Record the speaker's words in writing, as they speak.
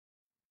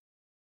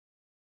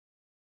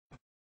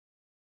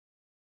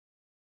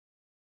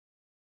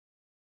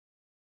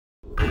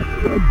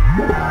Ten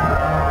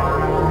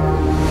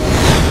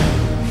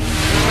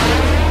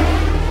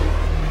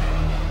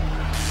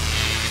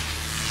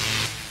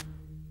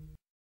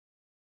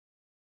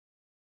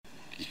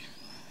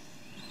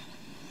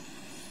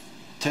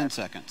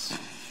seconds.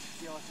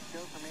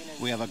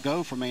 We have a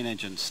go for main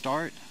engine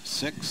start.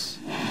 6,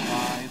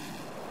 5,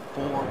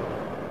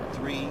 4,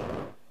 3,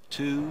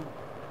 2,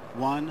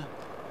 1.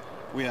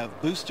 We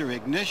have booster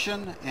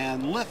ignition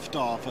and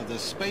liftoff of the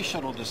Space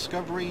Shuttle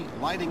Discovery,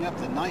 lighting up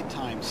the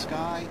nighttime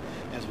sky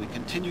as we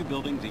continue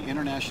building the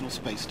International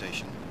Space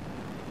Station.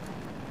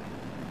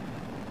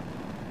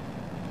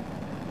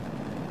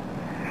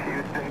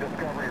 Houston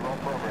Discovery, roll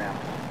program.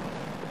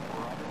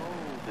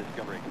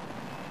 Discovery.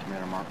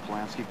 Commander Mark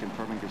Polanski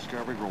confirming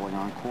Discovery rolling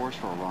on course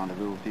for a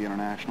rendezvous with the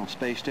International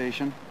Space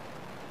Station.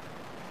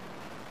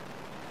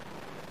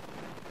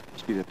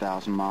 Speed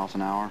 1,000 miles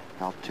an hour,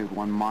 altitude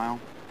 1 mile,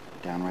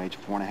 downrange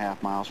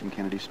 4.5 miles from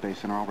Kennedy Space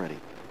Center already.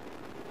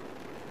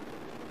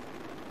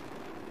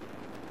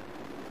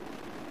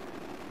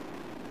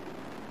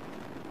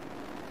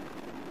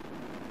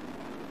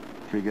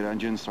 Three good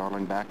engines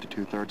throttling back to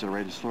 2/3 of the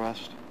rated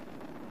thrust.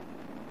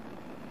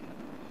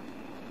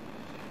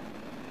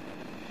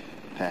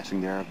 Passing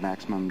the air of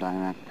maximum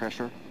dynamic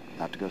pressure,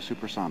 about to go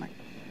supersonic.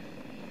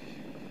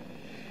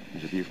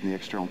 Here's a view from the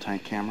external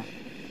tank camera.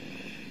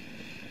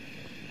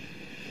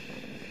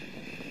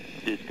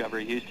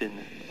 Discovery Houston,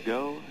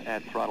 go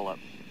at throttle up.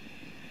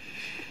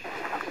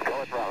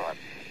 Go at throttle up.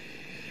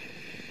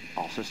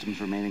 All systems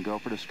remaining go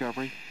for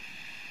Discovery.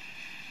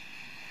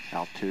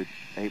 Altitude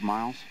 8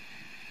 miles.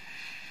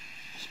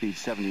 Speed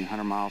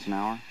 1,700 miles an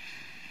hour.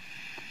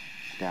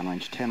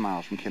 Downrange 10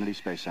 miles from Kennedy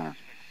Space Center.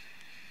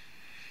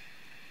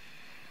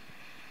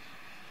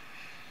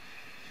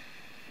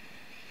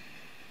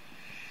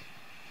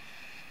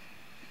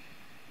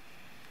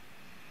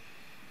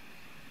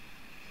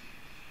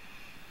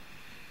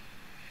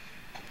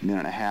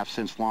 Minute and a half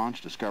since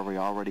launch, Discovery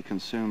already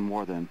consumed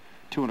more than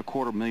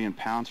 2.25 million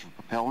pounds of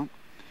propellant.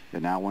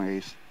 It now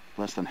weighs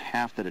less than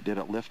half that it did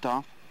at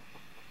liftoff.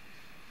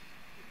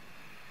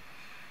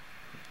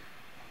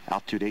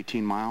 Altitude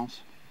 18 miles.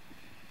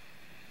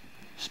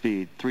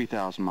 Speed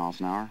 3,000 miles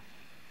an hour.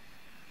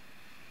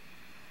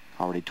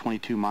 Already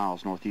 22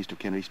 miles northeast of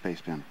Kennedy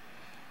Space Center.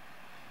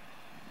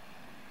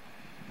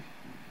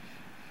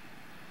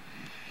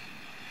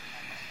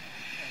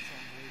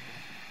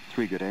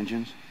 Three good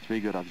engines,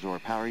 3 good auxiliary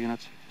power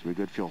units, 3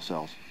 good fuel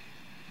cells.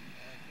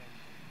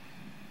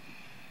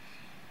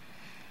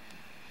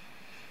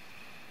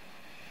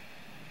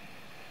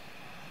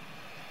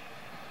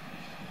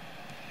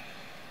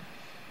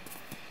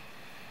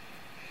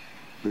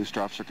 Boost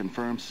drops are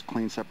confirmed,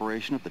 clean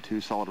separation of the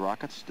 2 solid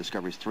rockets.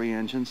 Discovery's 3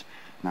 engines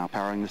now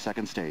powering the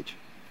second stage.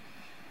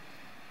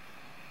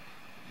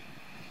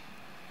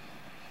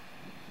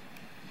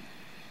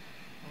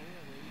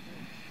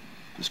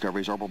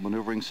 Discovery's orbital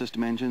maneuvering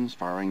system engines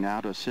firing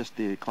now to assist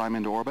the climb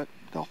into orbit.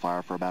 They'll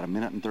fire for about 1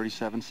 minute and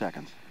 37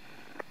 seconds.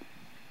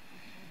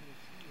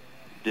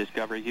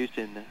 Discovery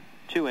Houston,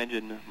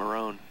 2-engine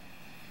Marone.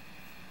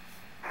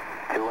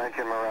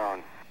 2-engine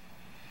Marone.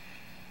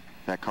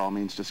 That call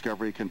means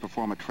Discovery can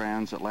perform a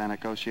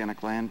transatlantic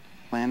oceanic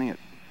landing at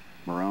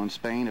Marone,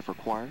 Spain if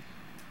required.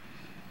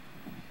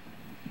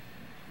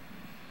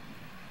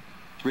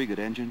 3 good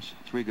engines,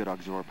 3 good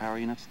auxiliary power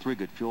units, 3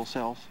 good fuel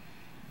cells.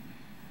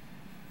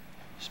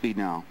 Speed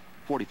now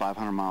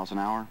 4,500 miles an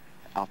hour,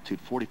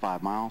 altitude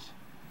 45 miles,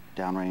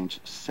 downrange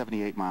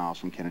 78 miles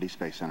from Kennedy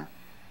Space Center.